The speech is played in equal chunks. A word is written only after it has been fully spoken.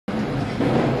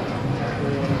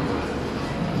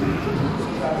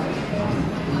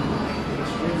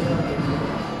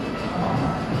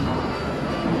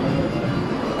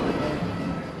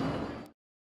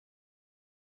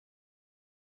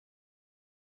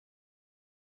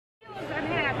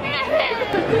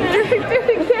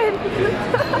again.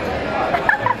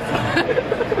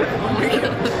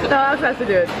 No, I was supposed to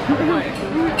do it.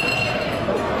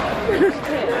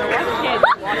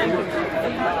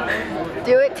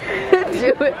 Do it.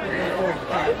 Do it.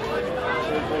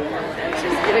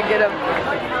 She's gonna get him.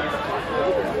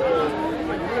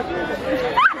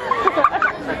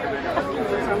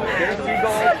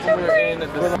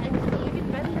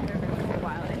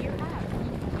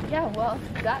 Yeah, well,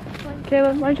 that's like...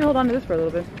 Kayla, why don't you hold on to this for a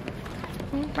little bit?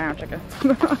 Wow, check it.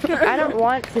 I don't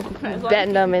want to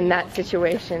bend them in that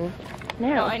situation.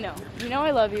 No, I know. You know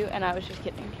I love you, and I was just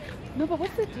kidding. No, but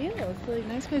what's the deal? It's like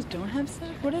nice guys don't have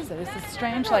sex? What is it? Is this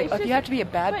strange? No, like, if you have to be a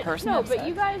bad person to have sex?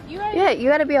 You guys... Yeah, you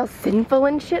gotta be all sinful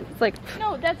and shit. It's like...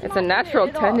 No, that's it's not a natural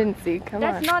it at tendency. all. Come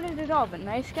That's on. not it at all, but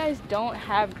nice guys don't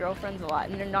have girlfriends a lot,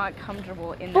 and they're not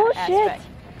comfortable in that Bullshit. aspect.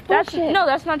 Bullshit. No,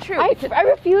 that's not true. I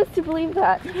refuse to believe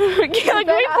that. Like,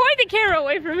 point the camera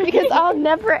away from me. Because I'll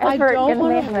never ever I don't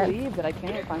want to get believe that I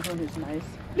can't find someone who's nice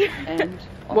and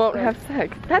won't have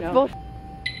sex. That's bullshit.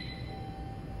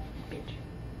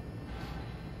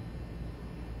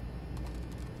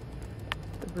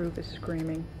 The roof is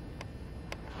screaming.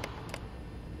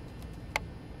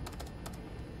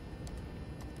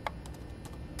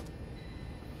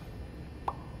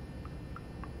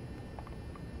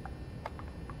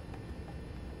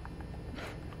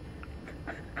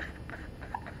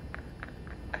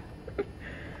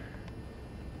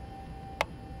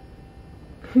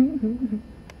 I'm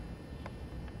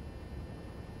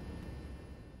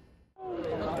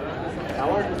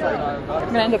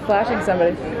gonna end up flashing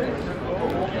somebody.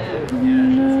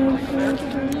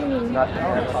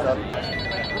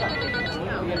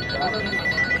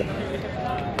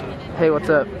 Hey, what's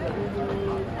up?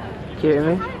 Can you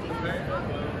hear me?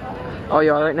 Oh,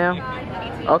 you alright now?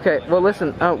 Okay, well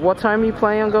listen, what time are you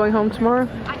planning on going home tomorrow?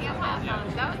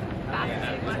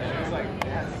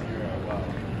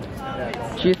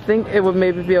 Do you think it would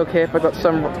maybe be okay if I got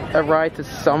a ride to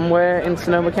somewhere in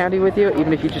Sonoma County with you,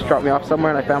 even if you just dropped me off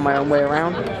somewhere and I found my own way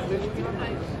around?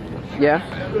 Yeah?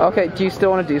 Okay, do you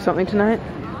still want to do something tonight?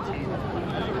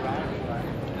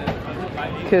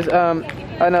 Because,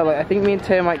 I know, like, I think me and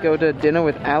Taya might go to dinner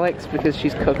with Alex because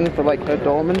she's cooking for, like, her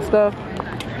dorm and stuff.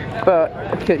 But,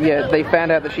 yeah, they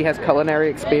found out that she has culinary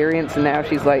experience and now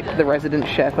she's, like, the resident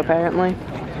chef, apparently.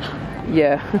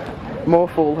 Yeah, more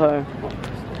fool her.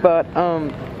 But,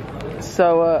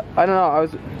 so, I don't know, I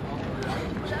was...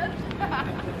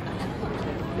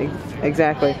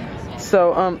 Exactly.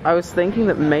 So, I was thinking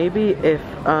that maybe if,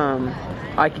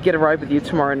 I could get a ride with you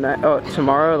tomorrow night,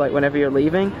 tomorrow, like, whenever you're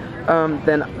leaving,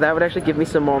 then that would actually give me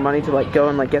some more money to, like, go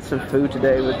and, like, get some food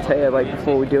today with Taya, like,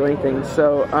 before we do anything.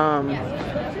 So,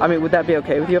 I mean, would that be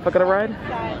okay with you if I got a ride?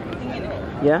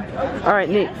 Yeah? Alright,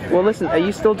 neat. Well, listen, are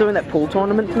you still doing that pool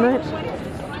tournament tonight?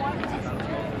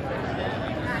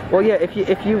 Well, yeah,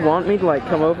 if you want me to, like,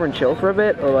 come over and chill for a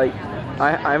bit, or, like,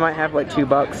 I might have, like,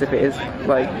 $2 if it is,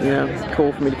 like, you know,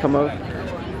 cool for me to come over.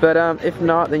 But, if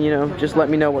not, then, you know, just let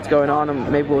me know what's going on, and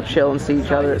maybe we'll chill and see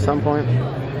each other at some point.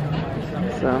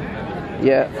 So,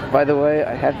 yeah, by the way,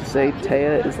 I have to say,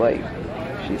 Taya is, like,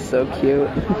 she's so cute.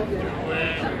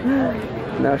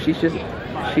 No, she's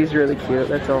really cute,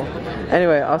 that's all.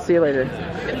 Anyway, I'll see you later.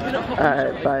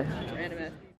 Alright, bye.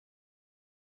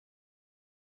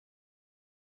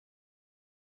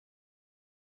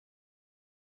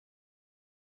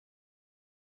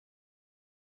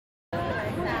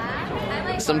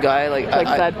 Some guy, like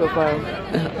side profile.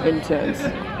 Intense.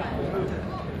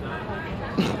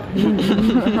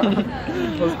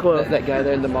 Was close. That guy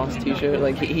there in the Moss t-shirt,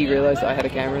 like, he realized I had a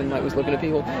camera and, like, was looking at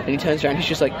people, and he turns around, he's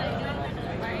just like...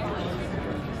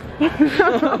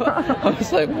 I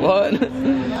was like, what?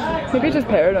 Maybe he's just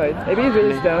paranoid. Maybe he's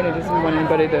really stoned and doesn't want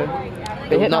anybody to...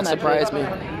 It would not surprise me.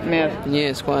 Man.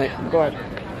 Yes, quite. God.